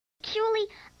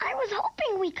Actually, I was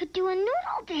hoping we could do a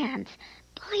noodle dance.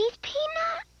 Please,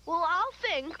 Peanut? Well, I'll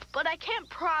think, but I can't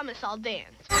promise I'll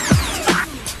dance.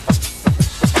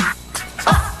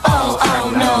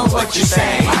 Oh no, what you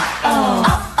say?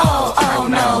 Oh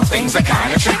no, things are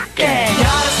kinda tricky.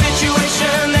 Got a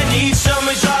situation that needs some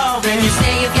resolving. You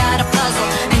say you've got a puzzle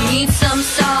and need some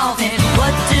solving.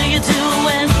 What do you do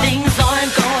when things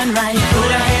aren't going right?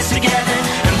 Put our heads together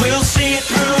and we'll see it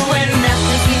through. And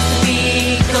Nothing seems to be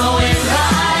going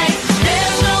right.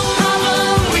 there's no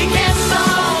problem we can't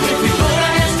solve if we put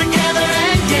our heads together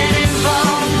and get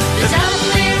involved. There's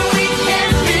nothing we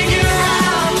can't figure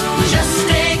out. Just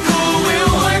stay cool,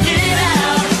 we'll work it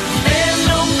out. There's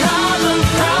no problem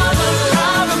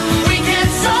we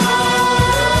can't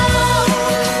solve.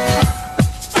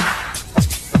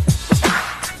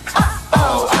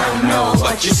 Oh no,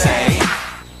 what you say?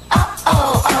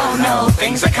 Oh no,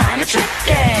 things are kinda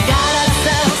tricky. Got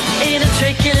ourselves in a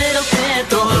tricky little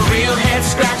pickle. A real head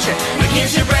scratcher that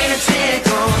gives your brain a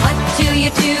tickle. What do you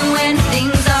do when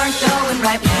things aren't going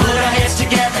right? Put our heads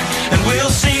together and we'll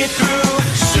see it through.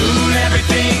 Soon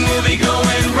everything will be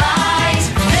going right.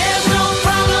 There's no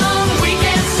problem we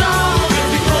can't solve if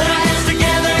we put our heads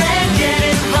together and get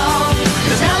involved.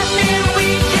 There's nothing we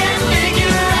can't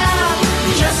figure out.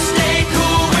 Just stay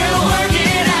cool, we'll work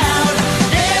it out.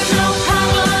 There's no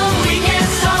problem we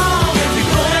can't solve if we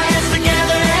put our heads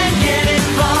together and get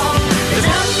involved. There's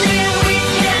nothing we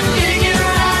can't figure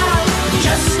out.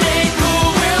 Just stay cool,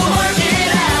 we'll work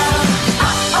it out.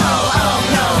 Oh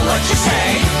no, what you say?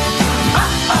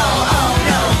 Oh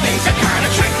no, things are kinda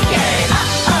tricky.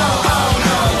 Oh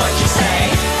no, what you say?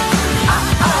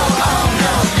 Oh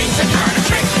no, things are kinda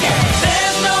tricky.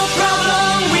 There's no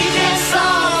problem we can't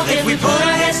solve if we put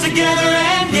our heads together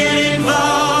and get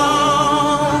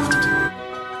involved.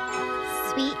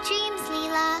 Sweet dreams,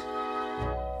 Leela.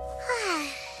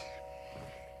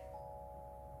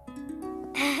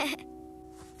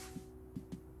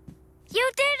 You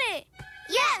did it!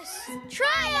 Yes!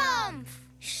 Triumph!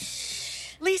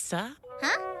 Lisa,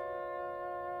 Huh?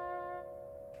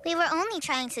 We were only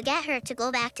trying to get her to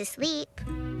go back to sleep.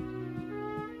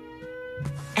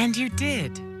 and you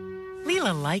did.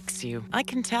 Leela likes you, I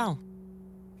can tell.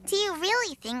 Do you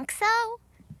really think so?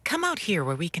 Come out here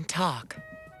where we can talk.